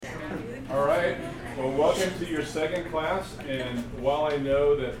Well, welcome to your second class, and while I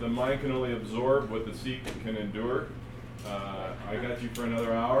know that the mind can only absorb what the seat can endure, I got you for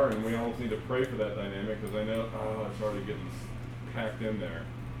another hour, and we almost need to pray for that dynamic, because I know, it's already getting packed in there.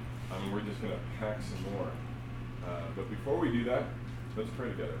 We're just going to pack some more. But before we do that, let's pray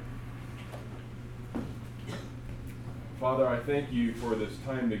together. Father, I thank you for this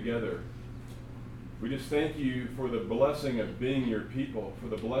time together. We just thank you for the blessing of being your people, for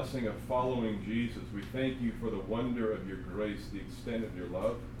the blessing of following Jesus. We thank you for the wonder of your grace, the extent of your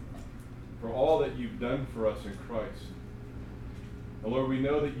love, for all that you've done for us in Christ. And Lord, we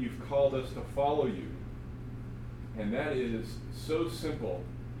know that you've called us to follow you. And that is so simple,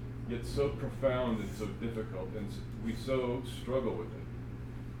 yet so profound and so difficult, and we so struggle with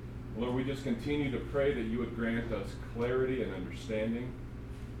it. Lord, we just continue to pray that you would grant us clarity and understanding,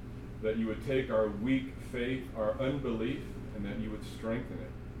 that you would take our weak faith, our unbelief, and that you would strengthen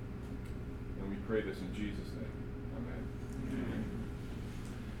it. And we pray this in Jesus' name. Amen.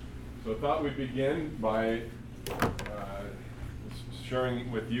 So I thought we'd begin by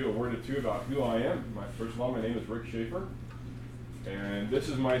sharing with you a word or two about who I am. First of all, my name is Rick Schaeffer, and this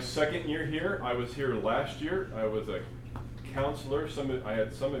is my second year here. I was here last year. I was a counselor. I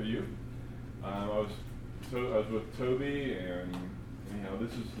had some of you. I was with Toby, and anyhow,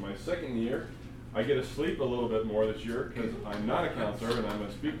 this is my second year. I get to sleep a little bit more this year because I'm not a counselor and I'm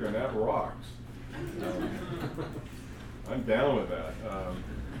a speaker, and that rocks. I'm down with that.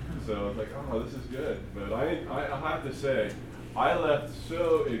 So I was like, this is good. But I have to say, I left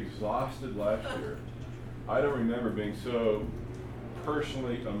so exhausted last year. I don't remember being so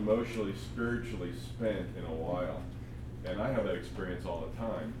personally, emotionally, spiritually spent in a while. And I have that experience all the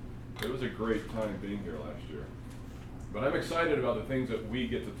time. It was a great time being here last year. But I'm excited about the things that we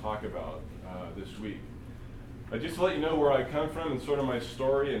get to talk about this week. Just to let you know where I come from and sort of my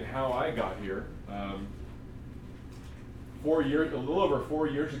story and how I got here. A little over 4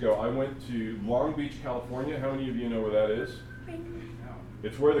 years ago, I went to Long Beach, California. How many of you know where that is?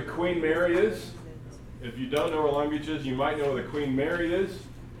 It's where the Queen Mary is. If you don't know where Long Beach is, you might know where the Queen Mary is.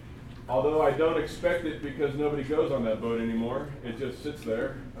 Although I don't expect it because nobody goes on that boat anymore. It just sits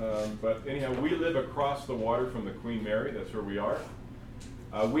there. But anyhow, we live across the water from the Queen Mary. That's where we are.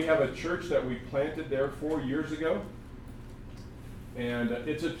 We have a church that we planted there 4 years ago. And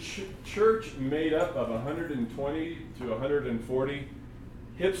it's a church made up of 120 to 140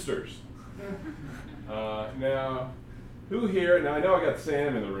 hipsters. Now, who here, now I know I got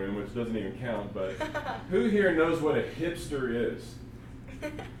Sam in the room, which doesn't even count, but who here knows what a hipster is?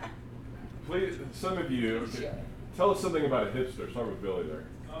 Please, some of you, tell us something about a hipster. Start with Billy there.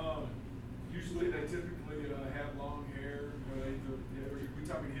 Usually they typically have long hair. We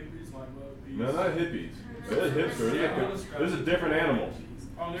talking hippies like these? No, not hippies. They're hipsters. This is different animals.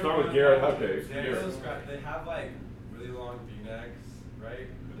 Start with Garrett. Okay. They have like really long V-necks, right?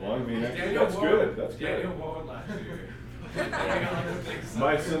 Long V-necks. That's good. That's good. Daniel won last year.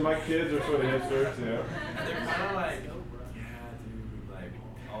 My kids are sort of hipsters, you know. And they're kind of like,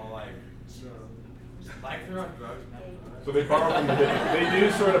 all like they're on drugs. So they borrow from the hippie. They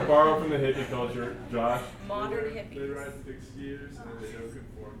do sort of borrow from the hippie culture, Josh. Modern hippies. They ride fixed gears and they don't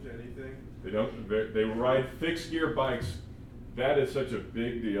conform to anything. They ride fixed gear bikes. That is such a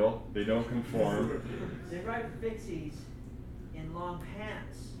big deal. They don't conform. They ride fixies in long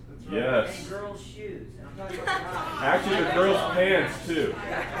pants. That's right. Yes. And girls' shoes. And I'm talking about guys. Actually, they're girls' pants too.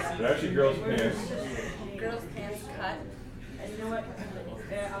 They're actually girls' pants. Girls' pants cut. And you know what?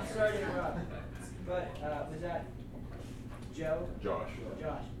 Yeah, I'm sorry to interrupt. But was that Joe? Josh.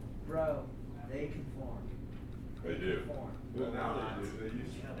 Josh. Bro, they conform. They do. Conform. Well, now they do. They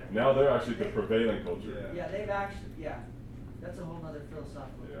used to. Now they're actually the prevailing culture. Yeah, they've actually, that's a whole other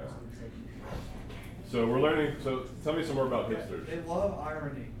philosophical Yeah. conversation. So we're learning, so tell me some more about hipsters. They love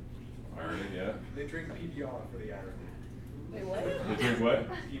irony. Irony, yeah. They drink PBR for the irony. Wait, what? They drink what?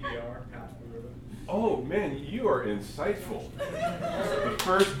 PBR, Pabst Blue Ribbon. Oh man, you are insightful. The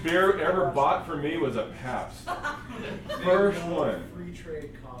first beer ever bought for me was a Pabst. First one. Free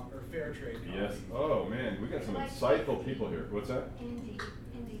trade comp or fair trade comp. Yes. Oh man, we got some insightful people here. What's that? Indie.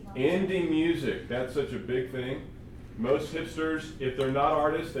 Indie music. That's such a big thing. Most hipsters, if they're not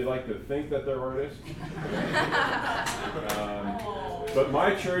artists, they like to think that they're artists. But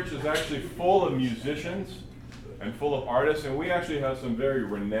my church is actually full of musicians and full of artists, and we actually have some very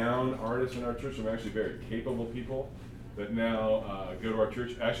renowned artists in our church, some actually very capable people that now go to our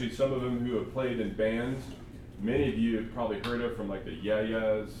church. Actually, some of them who have played in bands, many of you have probably heard of, from like the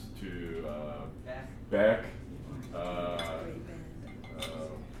Yeah-Yeahs to Beck.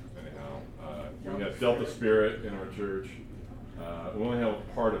 We have Delta Spirit in our church. We only have a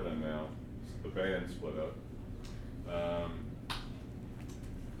part of them now. the band split up.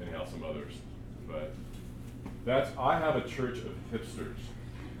 Anyhow, some others. But I have a church of hipsters.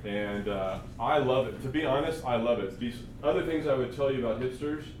 And I love it. To be honest, I love it. These other things I would tell you about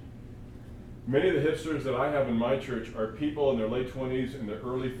hipsters, many of the hipsters that I have in my church are people in their late 20s and their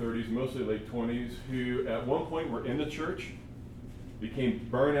early 30s, mostly late 20s, who at one point were in the church, became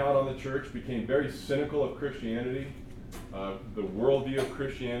burnt out on the church, became very cynical of Christianity, the worldview of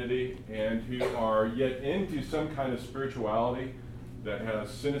Christianity, and who are yet into some kind of spirituality that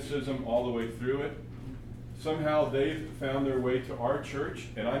has cynicism all the way through it. Somehow they've found their way to our church,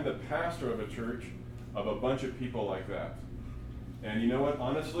 and I'm the pastor of a church of a bunch of people like that. And you know what,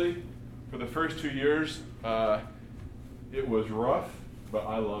 honestly, for the first 2 years, it was rough, but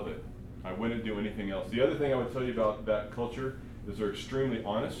I love it. I wouldn't do anything else. The other thing I would tell you about that culture is they're extremely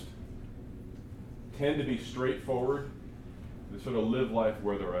honest, tend to be straightforward, they sort of live life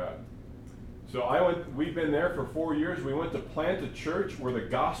where they're at. So we've been there for 4 years. We went to plant a church where the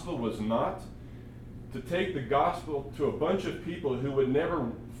gospel was not, to take the gospel to a bunch of people who would never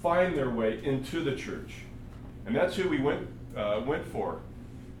find their way into the church. And that's who we went for.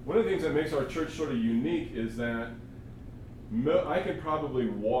 One of the things that makes our church sort of unique is that I can probably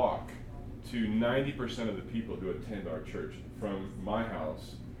walk to 90% of the people who attend our church from my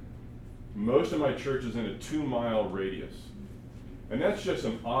house. Most of my church is in a 2-mile radius. And that's just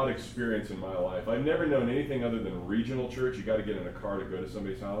an odd experience in my life. I've never known anything other than regional church. You got to get in a car to go to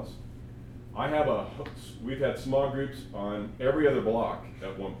somebody's house. We've had small groups on every other block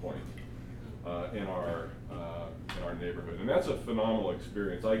at one point in our neighborhood, and that's a phenomenal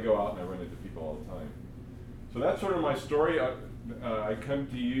experience. I go out and I run into people all the time. So that's sort of my story. I come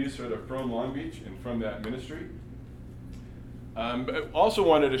to you sort of from Long Beach and from that ministry. But I also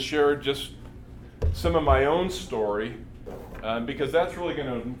wanted to share just some of my own story because that's really going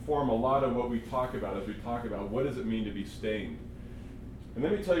to inform a lot of what we talk about as we talk about what does it mean to be stained. And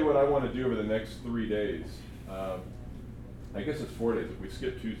let me tell you what I want to do over the next 3 days. I guess it's 4 days if we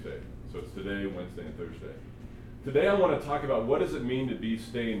skip Tuesday. So it's today, Wednesday, and Thursday. Today I want to talk about what does it mean to be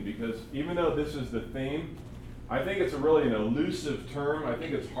stained, because even though this is the theme, I think it's really an elusive term. I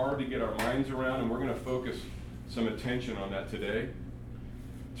think it's hard to get our minds around, and we're going to focus some attention on that today.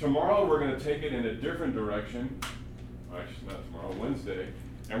 Tomorrow we're going to take it in a different direction. Actually, not tomorrow, Wednesday.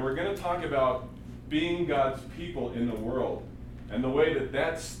 And we're going to talk about being God's people in the world, and the way that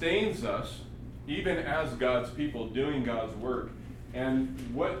that stains us, even as God's people doing God's work, and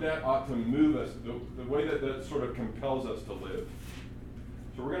what that ought to move us, the way that that sort of compels us to live.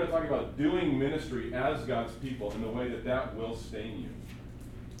 So we're going to talk about doing ministry as God's people and the way that that will stain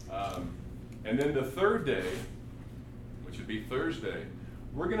you. And then the third day, which would be Thursday,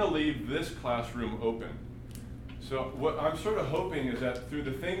 we're going to leave this classroom open. So what I'm sort of hoping is that through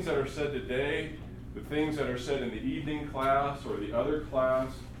the things that are said today, the things that are said in the evening class or the other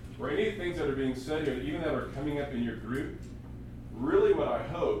class, or any things that are being said here, even that are coming up in your group, really what I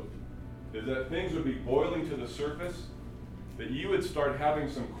hope is that things would be boiling to the surface, that you would start having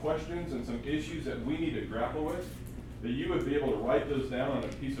some questions and some issues that we need to grapple with, that you would be able to write those down on a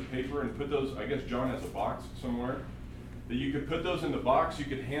piece of paper and put those, I guess John has a box somewhere, that you could put those in the box, you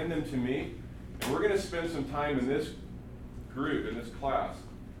could hand them to me, and we're going to spend some time in this group, in this class,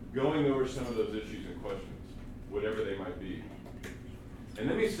 going over some of those issues and questions, whatever they might be. And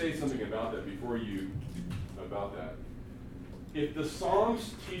let me say something about that before you, about that. If the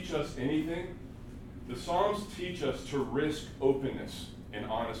Psalms teach us anything, the Psalms teach us to risk openness and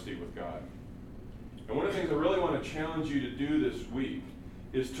honesty with God. And one of the things I really want to challenge you to do this week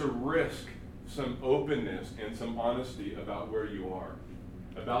is to risk some openness and some honesty about where you are,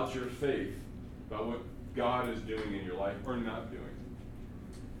 about your faith, about what God is doing in your life or not doing.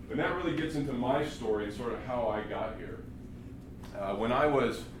 And that really gets into my story and sort of how I got here. When I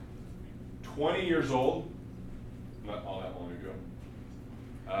was 20 years old, not all that long ago,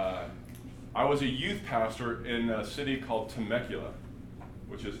 I was a youth pastor in a city called Temecula,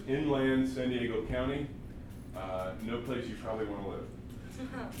 which is inland San Diego County. No place you probably want to live.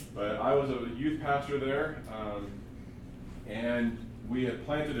 But I was a youth pastor there, and we had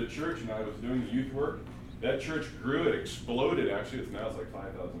planted a church, and I was doing the youth work. That church grew, it exploded actually, now it's like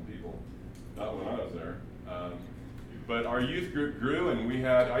 5,000 people, not when I was there. But our youth group grew, and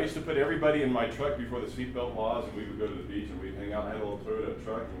I used to put everybody in my truck before the seatbelt laws, and we would go to the beach and we'd hang out. I had a little Toyota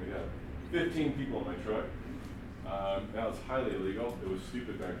truck, and we had 15 people in my truck. Now it's highly illegal, it was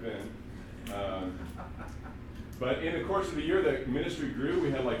stupid back then. But in the course of the year that ministry grew, we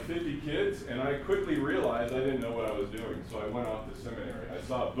had like 50 kids, and I quickly realized I didn't know what I was doing, so I went off to seminary. I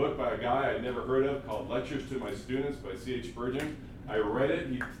saw a book by a guy I'd never heard of called Lectures to My Students by C.H. Spurgeon. I read it.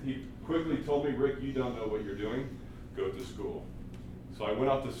 He quickly told me, Rick, you don't know what you're doing. Go to school. So I went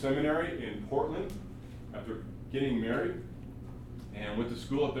off to seminary in Portland after getting married and went to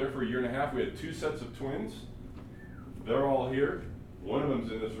school up there for a year and a half. We had 2 sets of twins. They're all here. One of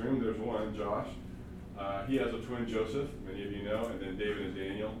them's in this room. There's one, Josh. He has a twin, Joseph, many of you know, and then David and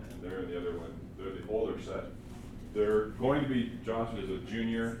Daniel, and they're in the other one. They're the older set. They're going to be, Josh is a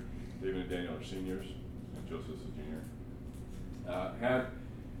junior, David and Daniel are seniors, and Joseph's a junior.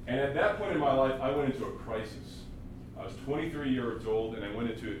 And at that point in my life, I went into a crisis. I was 23 years old, and I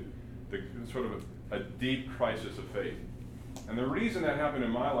went into the sort of a deep crisis of faith. And the reason that happened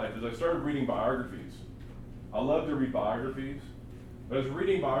in my life is I started reading biographies. I love to read biographies. I was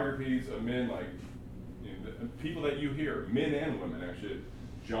reading biographies of men like, people that you hear, men and women actually,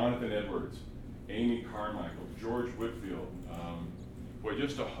 Jonathan Edwards, Amy Carmichael, George Whitefield,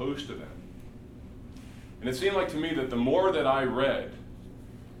 just a host of them. And it seemed like to me that the more that I read,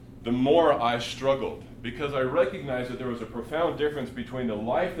 the more I struggled, because I recognized that there was a profound difference between the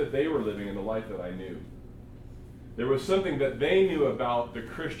life that they were living and the life that I knew. There was something that they knew about the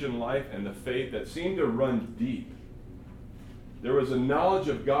Christian life and the faith that seemed to run deep. There was a knowledge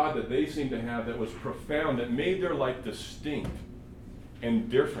of God that they seemed to have that was profound, that made their life distinct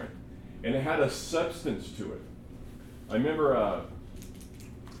and different. And it had a substance to it. I remember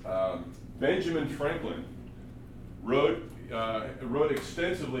Benjamin Franklin wrote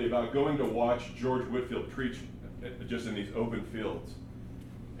extensively about going to watch George Whitefield preach just in these open fields.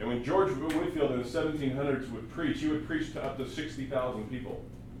 And when George Whitefield in the 1700s would preach, he would preach to up to 60,000 people.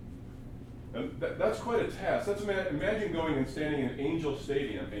 And that's quite a task. Imagine going and standing in Angel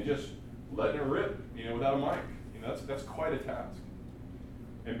Stadium and just letting it rip, without a mic. That's quite a task.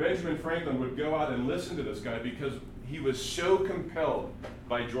 And Benjamin Franklin would go out and listen to this guy because he was so compelled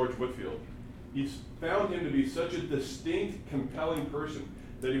by George Whitefield. He found him to be such a distinct, compelling person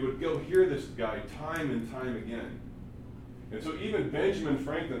that he would go hear this guy time and time again. And so even Benjamin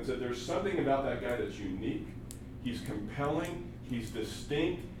Franklin said there's something about that guy that's unique. He's compelling, he's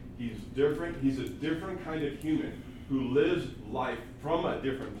distinct, he's different, he's a different kind of human who lives life from a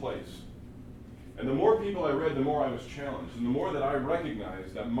different place. And the more people I read, the more I was challenged, and the more that I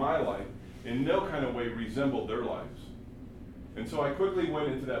recognized that my life in no kind of way resembled their lives. And so I quickly went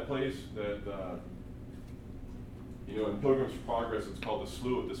into that place that, in Pilgrim's Progress, it's called the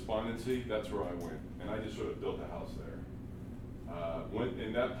Slough of Despondency. That's where I went, and I just sort of built a house there.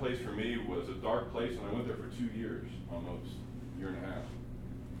 And that place for me was a dark place, and I went there for 2 years, almost, a year and a half.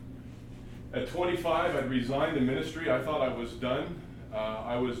 At 25, I'd resigned the ministry. I thought I was done.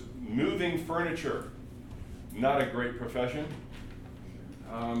 I was moving furniture, not a great profession.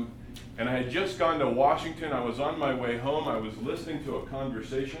 And I had just gone to Washington. I was on my way home. I was listening to a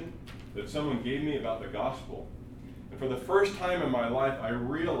conversation that someone gave me about the gospel. And for the first time in my life, I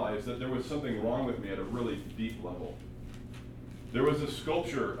realized that there was something wrong with me at a really deep level. There was a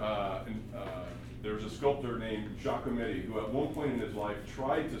sculptor, named Giacometti who at one point in his life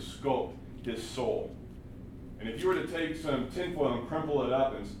tried to sculpt his soul. And if you were to take some tinfoil and crumple it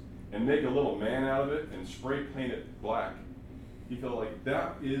up and make a little man out of it and spray paint it black, he felt like,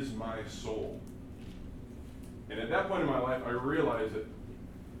 that is my soul. And at that point in my life, I realized that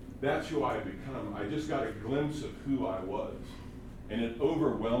that's who I had become. I just got a glimpse of who I was, and it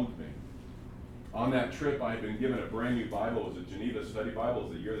overwhelmed me. On that trip, I had been given a brand new Bible. It was a Geneva Study Bible. It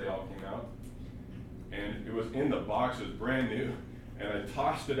was the year they all came out. And it was in the box. It was brand new. And I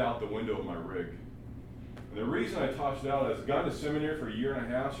tossed it out the window of my rig. And the reason I tossed it out is I got to seminary for a year and a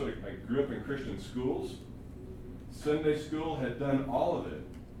half, so I grew up in Christian schools. Sunday school had done all of it.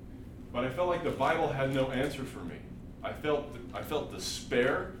 But I felt like the Bible had no answer for me. I felt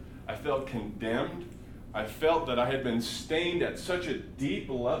despair. I felt condemned. I felt that I had been stained at such a deep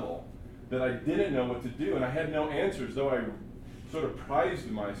level that I didn't know what to do, and I had no answers, though I sort of prized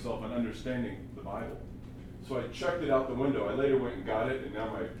myself on understanding the Bible. So I chucked it out the window. I later went and got it, and now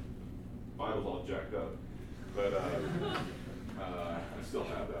my Bible's all jacked up. But I still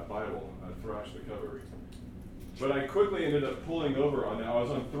have that Bible. I thrashed the cover. But I quickly ended up pulling over on that. I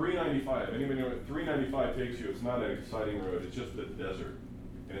was on 395. Anybody know what 395 takes you? It's not an exciting road. It's just the desert.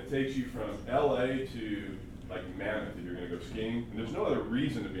 And it takes you from LA to like Mammoth if you're going to go skiing. And there's no other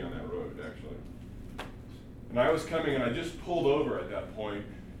reason to be on that road, actually. And I was coming, and I just pulled over at that point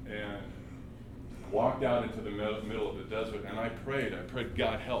and walked out into the middle of the desert, and I prayed,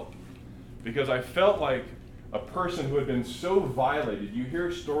 God help. Because I felt like a person who had been so violated. You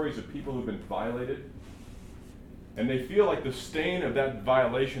hear stories of people who've been violated, and they feel like the stain of that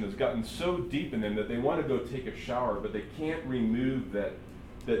violation has gotten so deep in them that they want to go take a shower, but they can't remove that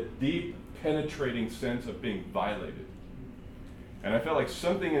deep, penetrating sense of being violated. And I felt like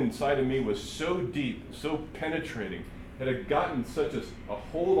something inside of me was so deep, so penetrating, it had gotten such a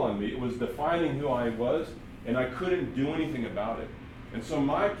hold on me. It was defining who I was, and I couldn't do anything about it. And so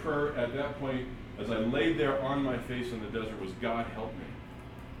my prayer at that point, as I laid there on my face in the desert, was, God, help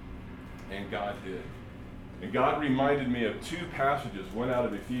me. And God did. And God reminded me of two passages, one out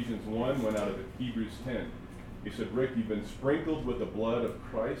of Ephesians 1, one out of Hebrews 10. He said, Rick, you've been sprinkled with the blood of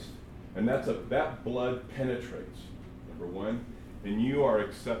Christ, and that blood penetrates, number one, and you are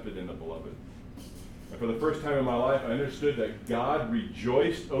accepted in the beloved. And for the first time in my life, I understood that God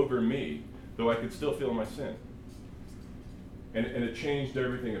rejoiced over me, though I could still feel my sin. And it changed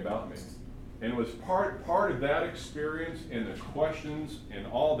everything about me. And it was part of that experience and the questions and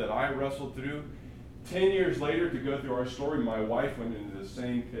all that I wrestled through. 10 years later, to go through our story, my wife went into the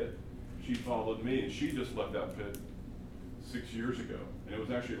same pit. She followed me, and she just left that pit 6 years ago. And it was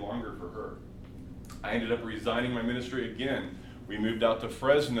actually longer for her. I ended up resigning my ministry again. We moved out to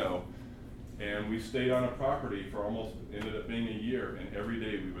Fresno, and we stayed on a property for ended up being a year. And every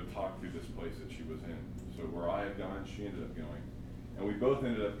day we would talk through this place that she was in. So where I had gone, she ended up going. And we both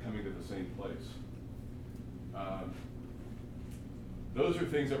ended up coming to the same place. Those are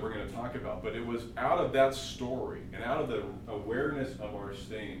things that we're going to talk about, but it was out of that story and out of the awareness of our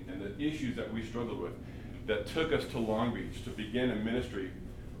stain and the issues that we struggled with that took us to Long Beach to begin a ministry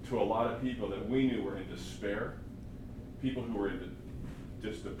to a lot of people that we knew were in despair, people who were in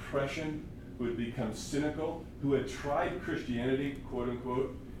just depression, who had become cynical, who had tried Christianity, quote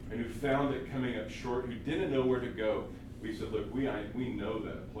unquote, and who found it coming up short, who didn't know where to go. We said, look, we know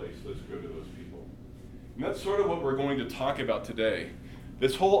that place. Let's go to those people. And that's sort of what we're going to talk about today.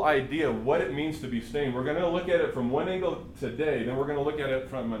 This whole idea of what it means to be stained. We're going to look at it from one angle today, then we're going to look at it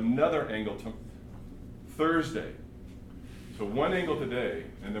from another angle Thursday. So one angle today,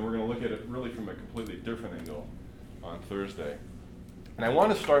 and then we're going to look at it really from a completely different angle on Thursday. And I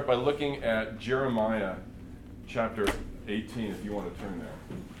want to start by looking at Jeremiah chapter 18, if you want to turn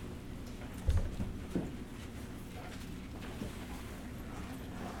there.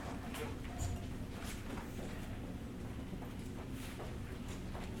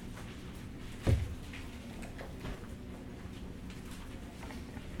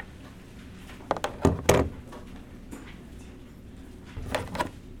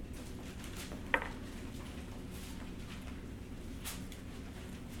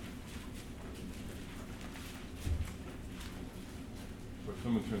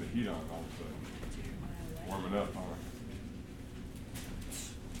 Someone turned the heat on all of a sudden. Warming up,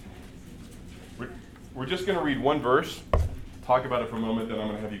 huh? We're just going to read one verse, talk about it for a moment, then I'm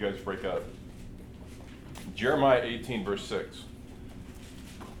going to have you guys break up. Jeremiah 18, verse 6.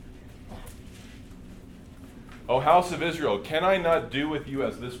 O house of Israel, can I not do with you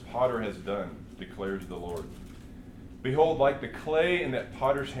as this potter has done, declares the Lord. Behold, like the clay in that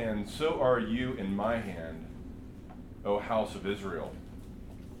potter's hand, so are you in my hand, O house of Israel.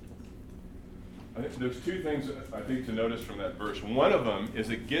 I think there's two things I think to notice from that verse. One of them is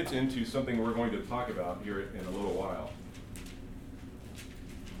it gets into something we're going to talk about here in a little while.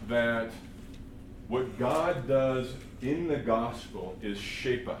 That what God does in the gospel is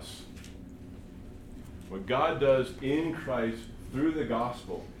shape us. What God does in Christ through the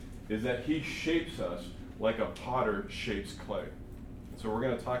gospel is that he shapes us like a potter shapes clay. And so we're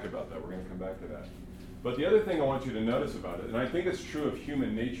going to talk about that. We're going to come back to that. But the other thing I want you to notice about it, and I think it's true of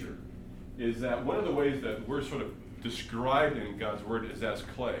human nature, is that one of the ways that we're sort of described in God's word is as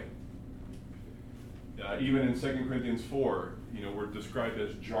clay. Even in 2 Corinthians 4, we're described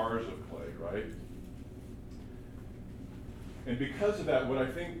as jars of clay, right? And because of that, one of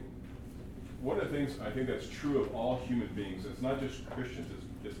the things I think that's true of all human beings, it's not just Christians,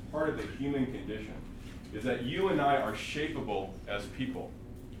 it's part of the human condition, is that you and I are shapeable as people.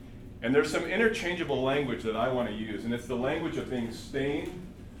 And there's some interchangeable language that I want to use, and it's the language of being stained,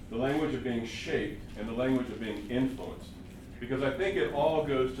 the language of being shaped, and the language of being influenced. Because I think it all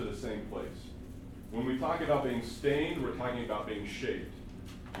goes to the same place. When we talk about being stained, we're talking about being shaped.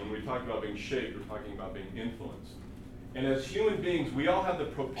 When we talk about being shaped, we're talking about being influenced. And as human beings, we all have the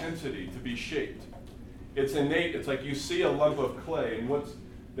propensity to be shaped. It's innate. It's like you see a lump of clay, and what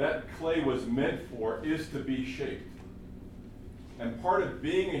that clay was meant for is to be shaped. And part of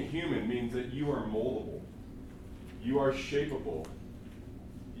being a human means that you are moldable. You are shapeable.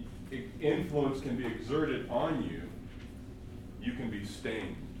 Influence can be exerted on you. You can be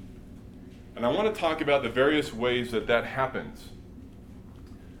stained. And I want to talk about the various ways that happens.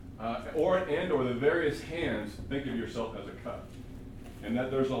 Or the various hands, think of yourself as a cup. And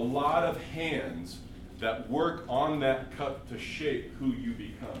that there's a lot of hands that work on that cup to shape who you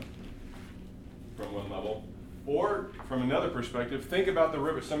become. From one level. Or from another perspective, think about the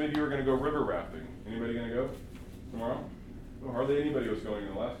river. Some of you are going to go river rafting. Anybody going to go tomorrow? Well, hardly anybody was going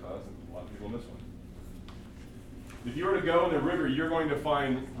in the last class, and a lot of people in this one. If you were to go in the river, you're going to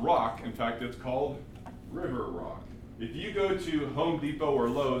find rock. In fact, it's called river rock. If you go to Home Depot or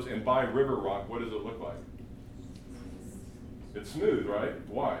Lowe's and buy river rock, what does it look like? It's smooth, right?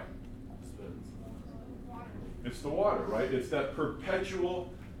 Why? It's the water, right? It's that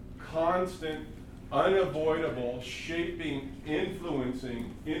perpetual, constant, unavoidable, shaping,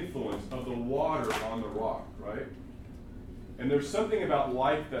 influencing influence of the water on the rock, right? And there's something about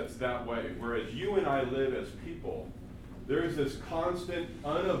life that's that way, whereas you and I live as people, there is this constant,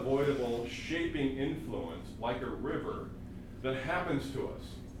 unavoidable, shaping influence, like a river, that happens to us.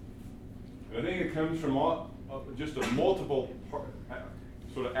 And I think it comes from just a multiple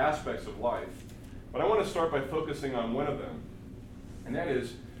sort of aspects of life. But I want to start by focusing on one of them, and that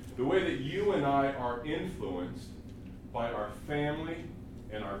is the way that you and I are influenced by our family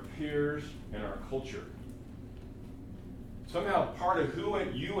and our peers and our culture. Somehow part of who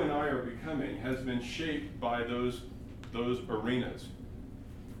you and I are becoming has been shaped by those arenas.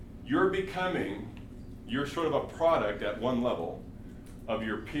 You're sort of a product at one level of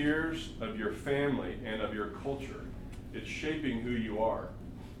your peers, of your family, and of your culture. It's shaping who you are.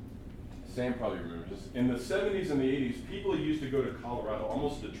 Sam probably remembers this. In the 70s and the 80s, people used to go to Colorado,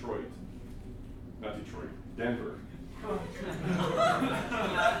 almost Denver.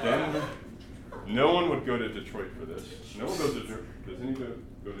 Denver. No one would go to Detroit for this. No one goes to Detroit. Does anyone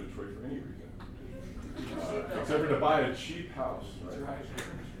go to Detroit for any reason? Except for to buy a cheap house, right?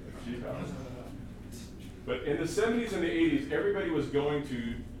 A cheap house. But in the 70s and the 80s, everybody was going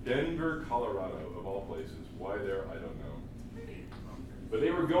to Denver, Colorado, of all places. Why there, I don't know. But they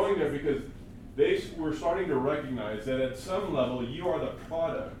were going there because they were starting to recognize that at some level, you are the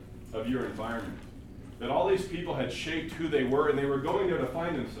product of your environment. That all these people had shaped who they were, and they were going there to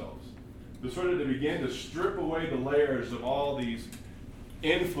find themselves. To begin to strip away the layers of all these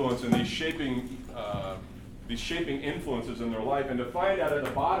influence and these shaping influences in their life, and to find out at the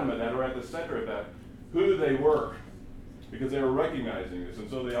bottom of that, or at the center of that, who they were, because they were recognizing this, and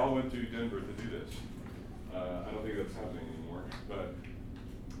so they all went to Denver to do this. I don't think that's happening anymore, but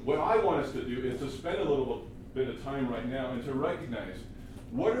what I want us to do is to spend a little bit of time right now and to recognize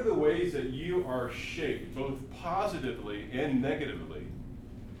what are the ways that you are shaped, both positively and negatively,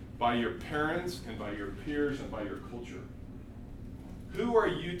 by your parents and by your peers and by your culture. Who are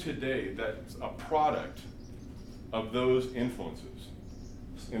you today that's a product of those influences?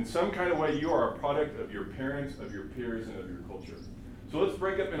 In some kind of way, you are a product of your parents, of your peers, and of your culture. So let's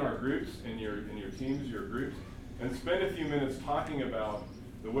break up in our groups, in your teams, your groups, and spend a few minutes talking about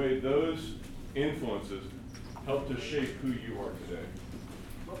the way those influences help to shape who you are today.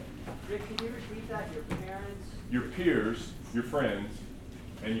 Well, Rick, can you repeat that? Your parents? Your peers, your friends,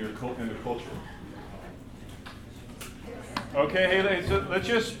 and the culture. Okay, hey, so let's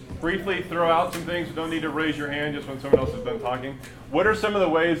just briefly throw out some things. You don't need to raise your hand just when someone else has done talking. What are some of the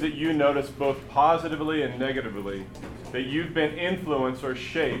ways that you notice, both positively and negatively, that you've been influenced or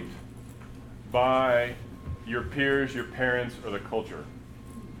shaped by your peers, your parents, or the culture?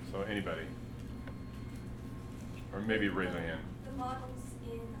 So anybody. Or maybe raise a hand. The models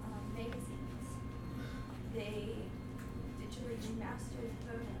in magazines, they digitally remastered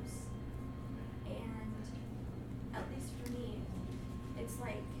photos, and at least for me, it's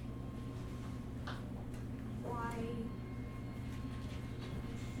like, why?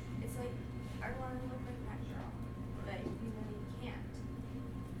 It's like, I want to look like that girl, but you can't.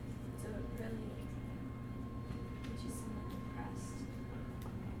 So it really makes you somewhat depressed.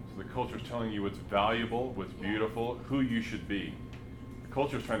 So the culture's telling you what's valuable, what's beautiful, who you should be. The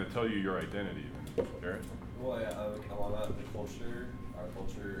culture's trying to tell you your identity even. Barrett? Well, yeah, along that, our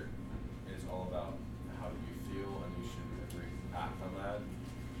culture is all about how do you feel, and you should act on that,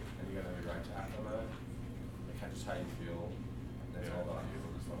 and you got every right to act on that. Like, just how you feel, and it's all about you,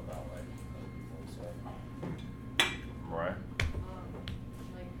 it's not about, like, other people and stuff. Mariah?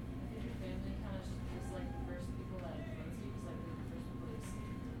 Like, I think your family kind of is like the first people that influence you, because like they're the first people you see.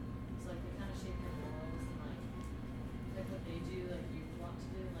 So like they kind of shape your morals and like what they do, like you want to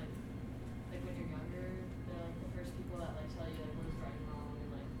do. Like when you're younger, they're like the first people that like tell you like what is right and wrong, and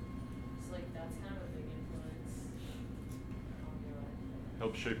like so like that's kind of a big influence on your life.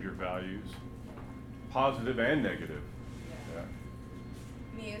 Help shape your values, positive and negative. Yeah.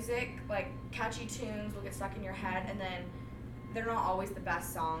 Music, like catchy tunes will get stuck in your head, and then they're not always the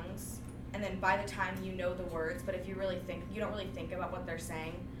best songs, and then by the time you know the words, but if you really think, you don't really think about what they're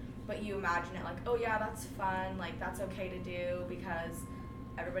saying, but you imagine it like, oh yeah, that's fun, like that's okay to do because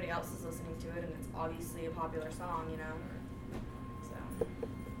everybody else is listening to it, and it's obviously a popular song, you know. So.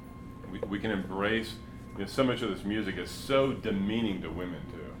 We can embrace, so much of this music is so demeaning to women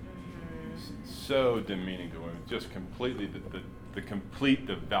too. So demeaning to women, just completely the complete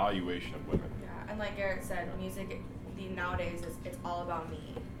devaluation of women. Yeah, and like Garrett said, music nowadays it's all about me.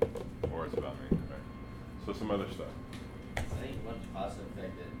 Or it's about me, right? So some other stuff. I think one positive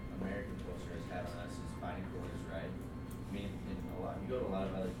effect that American culture has had on us is fighting for what is right. I mean, you go to a lot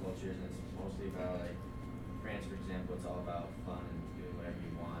of other cultures and it's mostly about, like, France, for example, it's all about fun and doing whatever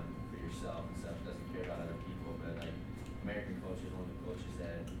you want for yourself and stuff. It doesn't care about other people, but like American culture is one of the cultures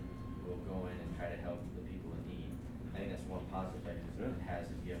that will go in and try to help the people in need. I think that's one positive effect it has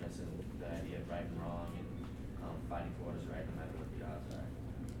given us the idea of right and wrong and fighting for what is right no matter what the odds are.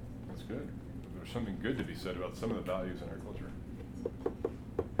 That's good. There's something good to be said about some of the values in our culture.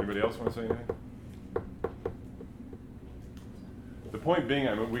 Anybody else want to say anything? The point being,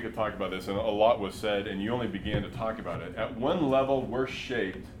 I mean, we could talk about this, and a lot was said, and you only began to talk about it. At one level, we're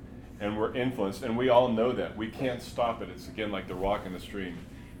shaped and we're influenced, and we all know that. We can't stop it. It's, again, like the rock in the stream.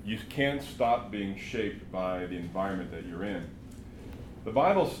 You can't stop being shaped by the environment that you're in. The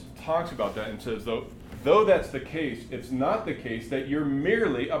Bible talks about that and says, though that's the case, it's not the case that you're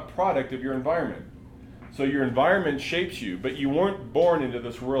merely a product of your environment. So your environment shapes you, but you weren't born into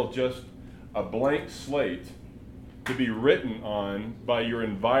this world just a blank slate to be written on by your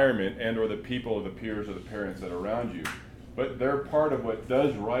environment and or the people or the peers or the parents that are around you. But they're part of what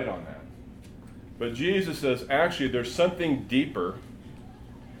does right on that. But Jesus says, actually, there's something deeper,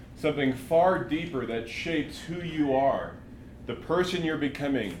 something far deeper that shapes who you are, the person you're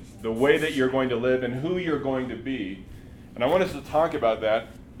becoming, the way that you're going to live, and who you're going to be. And I want us to talk about that.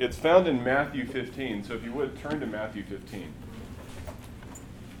 It's found in Matthew 15. So if you would, turn to Matthew 15.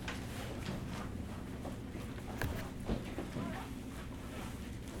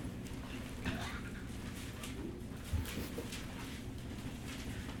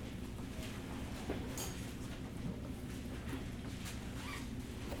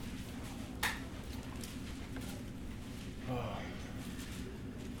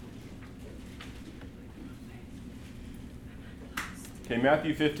 Okay,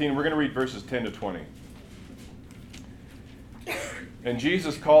 Matthew 15, we're going to read verses 10 to 20. And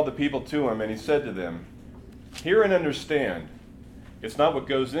Jesus called the people to him, and he said to them, "Hear and understand. It's not what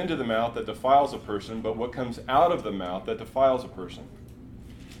goes into the mouth that defiles a person, but what comes out of the mouth that defiles a person."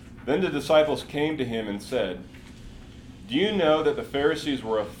 Then the disciples came to him and said, "Do you know that the Pharisees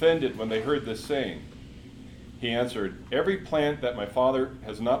were offended when they heard this saying?" He answered, "Every plant that my Father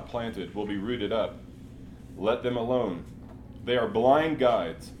has not planted will be rooted up. Let them alone. They are blind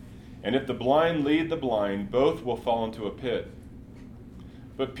guides, and if the blind lead the blind, both will fall into a pit."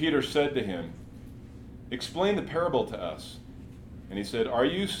 But Peter said to him, "Explain the parable to us." And he said, "Are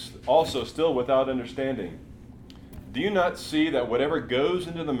you also still without understanding? Do you not see that whatever goes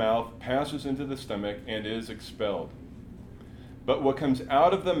into the mouth passes into the stomach and is expelled? But what comes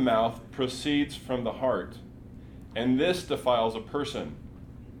out of the mouth proceeds from the heart, and this defiles a person.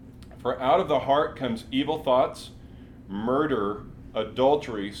 For out of the heart comes evil thoughts, murder,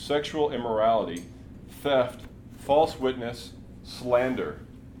 adultery, sexual immorality, theft, false witness, slander.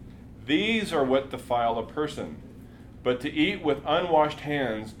 These are what defile a person. But to eat with unwashed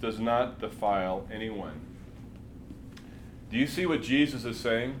hands does not defile anyone." Do you see what Jesus is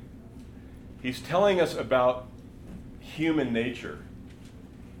saying? He's telling us about human nature.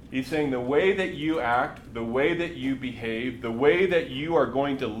 He's saying the way that you act, the way that you behave, the way that you are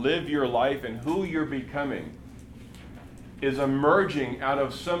going to live your life and who you're becoming is emerging out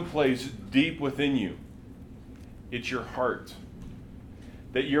of someplace deep within you. It's your heart.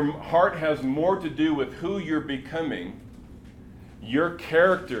 That your heart has more to do with who you're becoming, your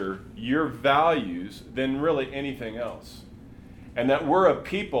character, your values, than really anything else. And that we're a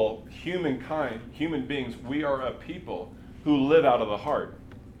people, humankind, human beings, we are a people who live out of the heart.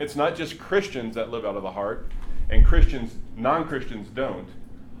 It's not just Christians that live out of the heart, and Christians, non-Christians don't.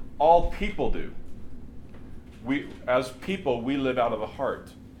 All people do. As people, we live out of the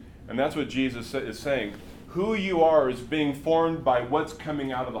heart. And that's what Jesus is saying. Who you are is being formed by what's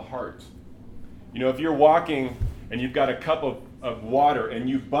coming out of the heart. You know, if you're walking and you've got a cup of water and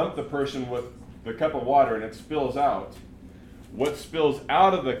you bump the person with the cup of water and it spills out, what spills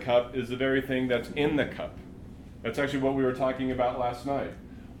out of the cup is the very thing that's in the cup. That's actually what we were talking about last night.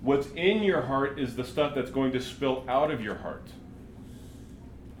 What's in your heart is the stuff that's going to spill out of your heart.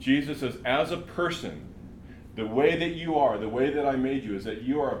 Jesus says, as a person, the way that you are, the way that I made you, is that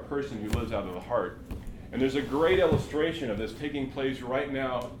you are a person who lives out of the heart. And there's a great illustration of this taking place right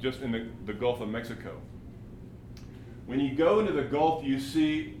now just in the Gulf of Mexico. When you go into the Gulf, you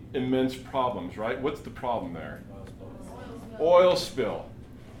see immense problems, right? What's the problem there? Oil spill.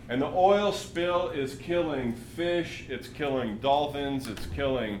 And the oil spill is killing fish, it's killing dolphins, it's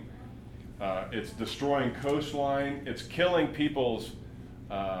destroying coastline, it's killing people's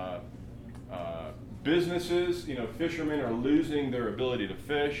businesses. You know, fishermen are losing their ability to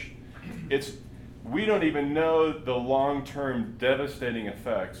fish. We don't even know the long-term devastating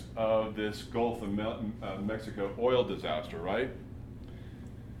effects of this Gulf of Mexico oil disaster, right?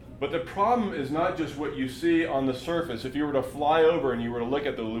 But the problem is not just what you see on the surface. If you were to fly over and you were to look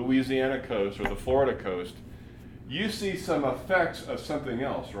at the Louisiana coast or the Florida coast, you see some effects of something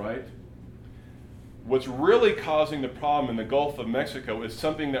else, right? What's really causing the problem in the Gulf of Mexico is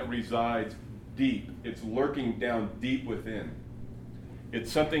something that resides deep. It's lurking down deep within.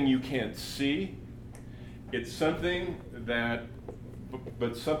 It's something you can't see. It's something that's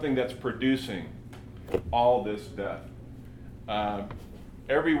producing all this death.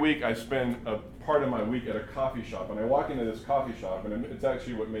 Every week I spend a part of my week at a coffee shop, and I walk into this coffee shop, and it's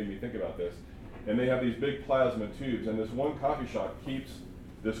actually what made me think about this. And they have these big plasma tubes, and this one coffee shop keeps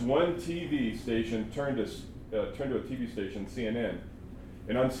this one TV station turned to a TV station, CNN.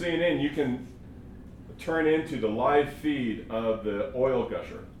 And on CNN, you can turn into the live feed of the oil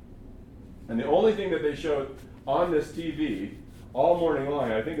gusher. And the only thing that they show on this TV all morning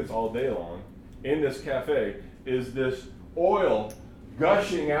long, I think it's all day long, in this cafe, is this oil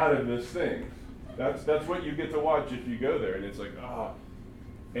gushing out of this thing. That's what you get to watch if you go there, and it's like, ah.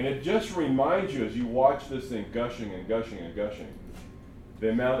 And it just reminds you as you watch this thing gushing and gushing and gushing, the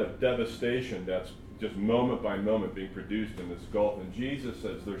amount of devastation that's just moment by moment being produced in this Gulf. And Jesus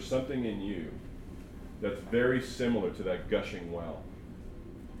says there's something in you that's very similar to that gushing well.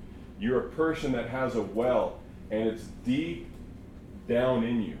 You're a person that has a well, and it's deep down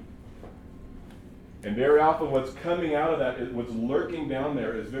in you. And very often what's coming out of that, what's lurking down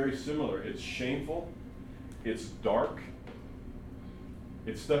there is very similar. It's shameful. It's dark.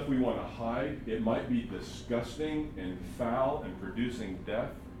 It's stuff we want to hide. It might be disgusting and foul and producing death.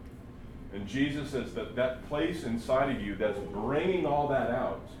 And Jesus says that place inside of you that's bringing all that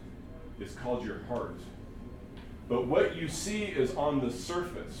out is called your heart. But what you see is on the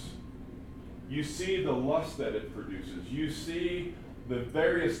surface. You see the lust that it produces. You see the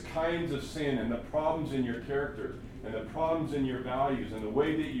various kinds of sin and the problems in your character and the problems in your values and the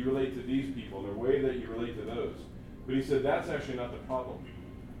way that you relate to these people and the way that you relate to those. But he said that's actually not the problem.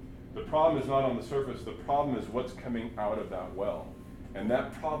 The problem is not on the surface. The problem is what's coming out of that well. And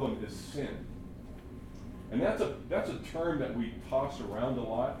that problem is sin. And that's a term that we toss around a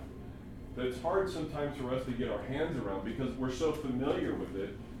lot, but it's hard sometimes for us to get our hands around because we're so familiar with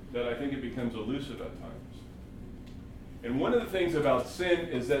it that I think it becomes elusive at times. And one of the things about sin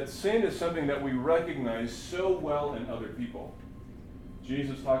is that sin is something that we recognize so well in other people.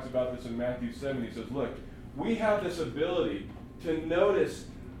 Jesus talks about this in Matthew 7. He says, look, we have this ability to notice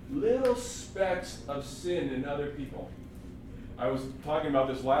little specks of sin in other people. I was talking about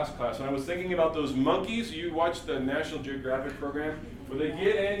this last class, and I was thinking about those monkeys. You watch the National Geographic program, where they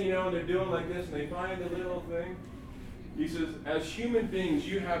get in, and they're doing like this, and they find a little thing. He says, as human beings,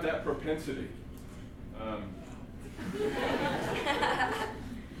 you have that propensity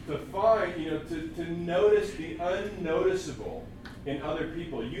to find, to notice the unnoticeable in other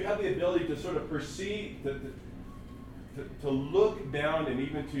people. You have the ability to sort of perceive, to look down and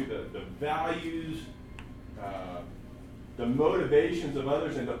even to the values, the motivations of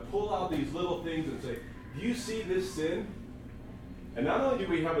others, and to pull out these little things and say, do you see this sin? And not only do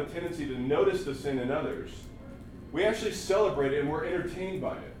we have a tendency to notice the sin in others, we actually celebrate it and we're entertained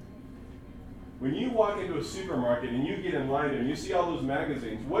by it. When you walk into a supermarket and you get in line there and you see all those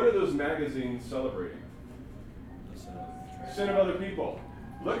magazines, what are those magazines celebrating? Sin of other people.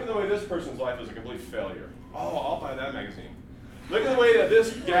 Look at the way this person's life is a complete failure. Oh, I'll buy that magazine. Look at the way that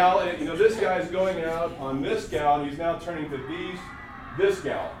this gal, this guy's going out on this gal, and he's now turning to this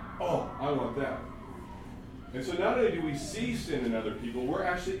gal. Oh, I want that. And so not only do we see sin in other people, we're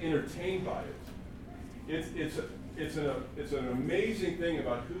actually entertained by it. It's an amazing thing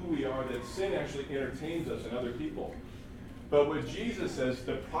about who we are that sin actually entertains us in other people. But what Jesus says,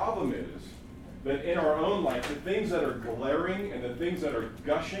 the problem is that in our own life, the things that are glaring and the things that are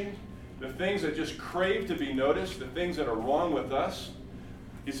gushing, the things that just crave to be noticed, the things that are wrong with us,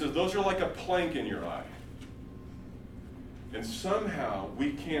 he says those are like a plank in your eye. And somehow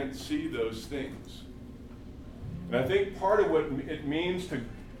we can't see those things. And I think part of what it means to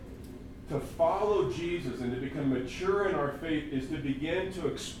follow Jesus and to become mature in our faith is to begin to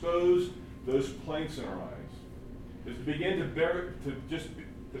expose those planks in our eyes. Is to begin to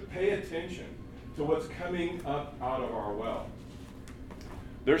pay attention to what's coming up out of our well.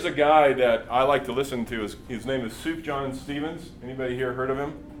 There's a guy that I like to listen to. His name is Suf John Stevens. Anybody here heard of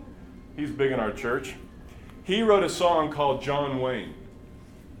him? He's big in our church. He wrote a song called John Wayne.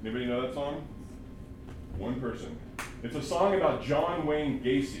 Anybody know that song? One person. It's a song about John Wayne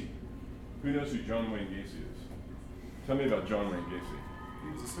Gacy. Who knows who John Wayne Gacy is? Tell me about John Wayne Gacy.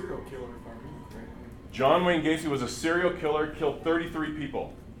 He was a serial killer, if I remember correctly. John Wayne Gacy was a serial killer, killed 33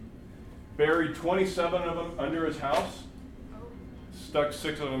 people. Buried 27 of them under his house, stuck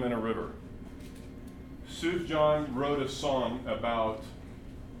 6 of them in a river. Suf John wrote a song about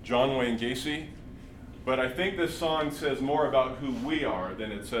John Wayne Gacy, but I think this song says more about who we are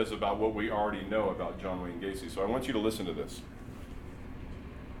than it says about what we already know about John Wayne Gacy. So I want you to listen to this.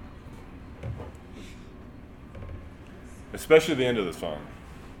 Especially the end of the song.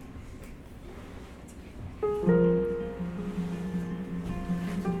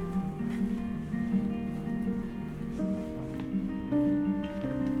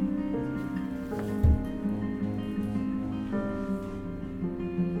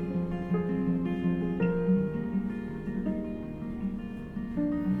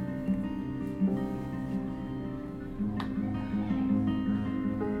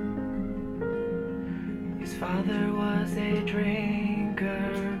 His father was a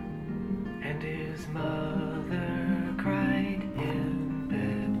drinker, and his mother cried in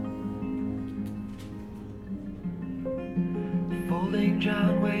bed, folding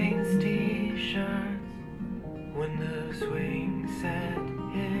John Wayne's t-shirts when the swing set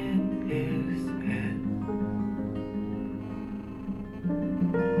hit his head.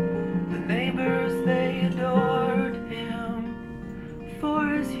 The neighbors, they adored him for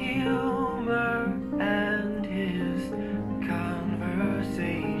his humor and his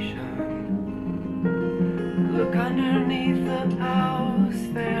conversation. Look underneath the house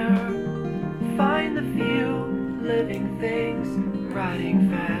there, find the few living things riding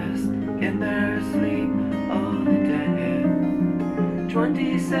fast in their sleep. Oh, the dead,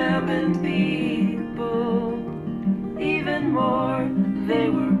 27 people, even more. They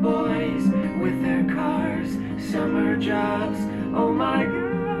were boys with their cars, summer jobs. Oh my God.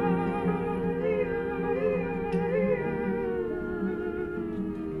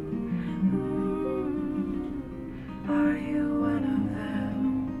 Are you one of them?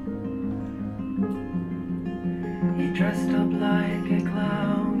 He dressed up like a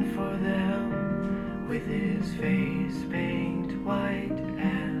clown for them, with his face paint white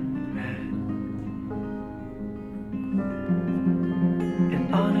and red. And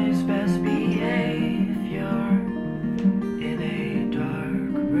on his best behavior, in a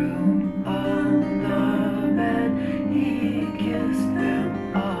dark room on the bed, he kissed them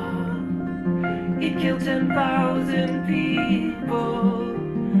all. He killed 10,000 people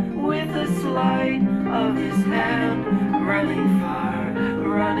with a slide of his hand, running far,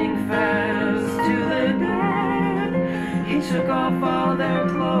 running fast to the bed. He took off all their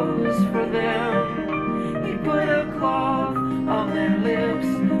clothes for them. He put a cloth on their lips,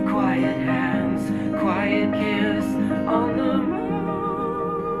 quiet hands, quiet kiss on the mouth.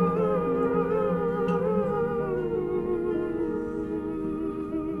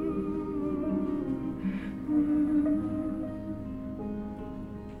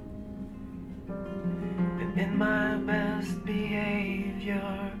 And in my best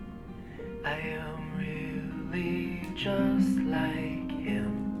behavior, I am really just like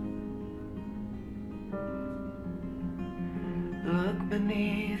him. Look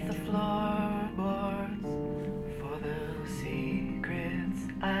beneath the floorboards for the secrets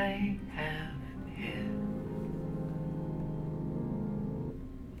I have hid.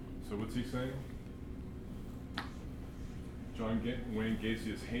 So what's he saying? John Wayne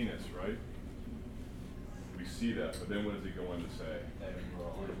Gacy is heinous, right? We see that, but then what does he go on to say?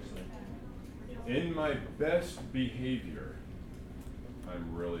 In my best behavior,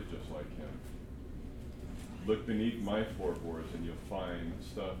 I'm really just like him. Look beneath my floorboards and you'll find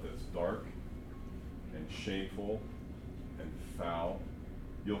stuff that's dark and shameful and foul.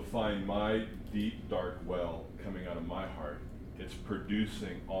 You'll find my deep, dark well coming out of my heart. It's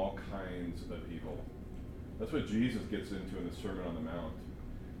producing all kinds of evil. That's what Jesus gets into in the Sermon on the Mount.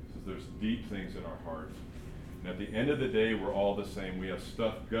 He says there's deep things in our heart. And at the end of the day, we're all the same. We have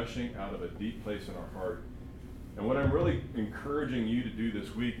stuff gushing out of a deep place in our heart. And what I'm really encouraging you to do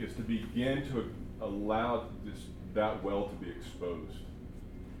this week is to begin to allow that well to be exposed.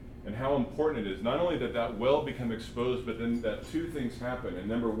 And how important it is, not only that that well become exposed, but then that 2 things happen. And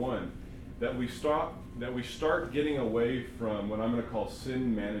number 1, that we start getting away from what I'm going to call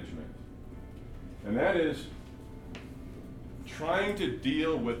sin management. And that is, trying to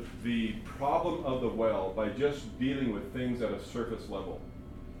deal with the problem of the well by just dealing with things at a surface level.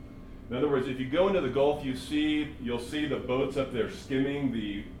 In other words, if you go into the Gulf, you'll see the boats up there skimming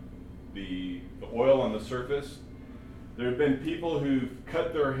the oil on the surface. There have been people who've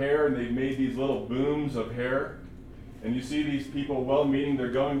cut their hair and they've made these little booms of hair. And you see these people, well-meaning,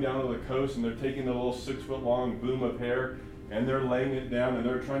 they're going down to the coast and they're taking the little 6-foot-long boom of hair and they're laying it down and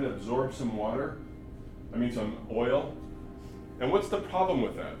they're trying to absorb some some oil. And what's the problem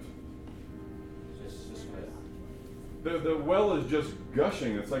with that? The well is just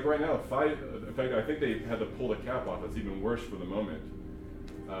gushing. It's like right now, in fact, I think they had to pull the cap off. It's even worse for the moment.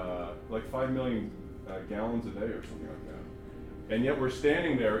 Like 5 million gallons a day or something like that. And yet we're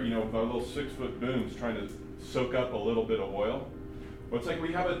standing there, with our little 6-foot booms trying to soak up a little bit of oil. Well, it's like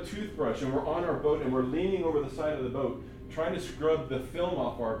we have a toothbrush and we're on our boat and we're leaning over the side of the boat trying to scrub the film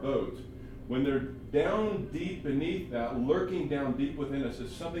off our boat. When they're down deep beneath that, lurking down deep within us,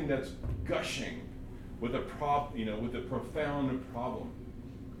 is something that's gushing with a profound problem.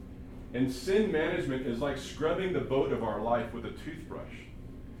 And sin management is like scrubbing the boat of our life with a toothbrush.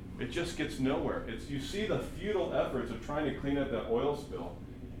 It just gets nowhere. You see the futile efforts of trying to clean up that oil spill,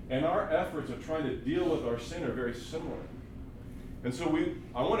 and our efforts of trying to deal with our sin are very similar. And so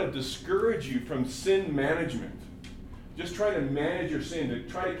I want to discourage you from sin management. Just try to manage your sin, to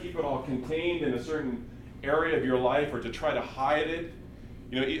try to keep it all contained in a certain area of your life, or to try to hide it.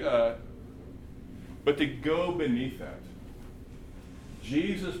 But to go beneath that.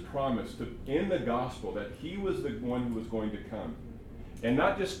 Jesus promised in the gospel that he was the one who was going to come and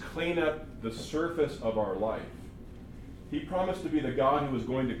not just clean up the surface of our life. He promised to be the God who was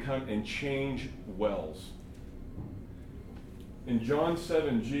going to come and change wells. In John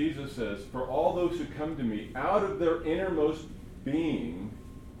 7, Jesus says, "For all those who come to me, out of their innermost being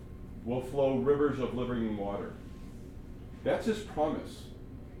will flow rivers of living water." That's his promise.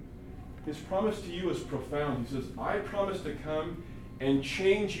 His promise to you is profound. He says, "I promise to come and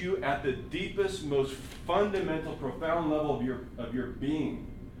change you at the deepest, most fundamental, profound level of your being,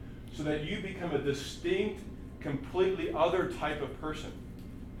 so that you become a distinct, completely other type of person.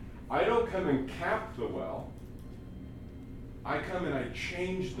 I don't come and cap the well. I come and I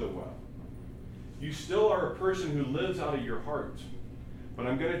change the well. You still are a person who lives out of your heart, but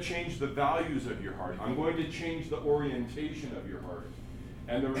I'm going to change the values of your heart. I'm going to change the orientation of your heart.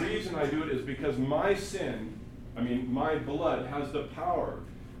 And the reason I do it is because my blood has the power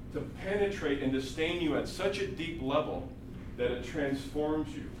to penetrate and to stain you at such a deep level that it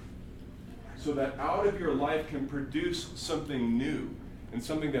transforms you, so that out of your life can produce something new and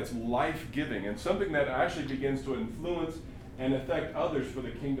something that's life-giving and something that actually begins to influence and affect others for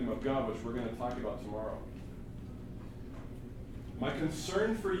the kingdom of God, which we're going to talk about tomorrow. My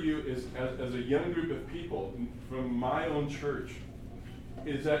concern for you is, as a young group of people from my own church,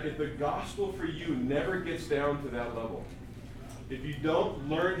 is that if the gospel for you never gets down to that level, if you don't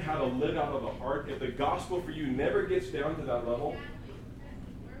learn how to live out of the heart, if the gospel for you never gets down to that level,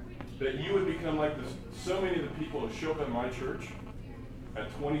 that you would become like so many of the people who show up at my church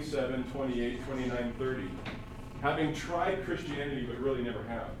at 27, 28, 29, 30, having tried Christianity but really never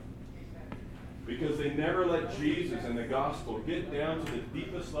have. Because they never let Jesus and the gospel get down to the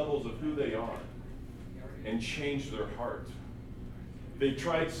deepest levels of who they are and change their heart. They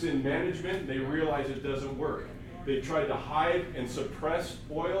tried sin management, they realized it doesn't work. They tried to hide and suppress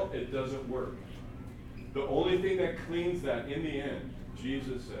oil, it doesn't work. The only thing that cleans that in the end,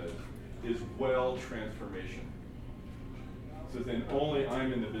 Jesus says, is well transformation. It says, and only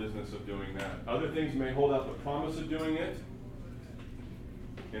I'm in the business of doing that. Other things may hold out the promise of doing it.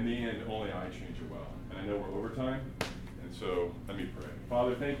 In the end, only I change it well. And I know we're over time, and so let me pray.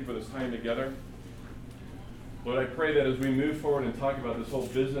 Father, thank you for this time together. Lord, I pray that as we move forward and talk about this whole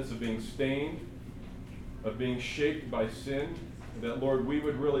business of being stained, of being shaped by sin, that, Lord, we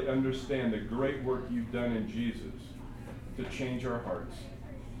would really understand the great work you've done in Jesus to change our hearts.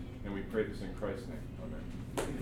 And we pray this in Christ's name. Amen.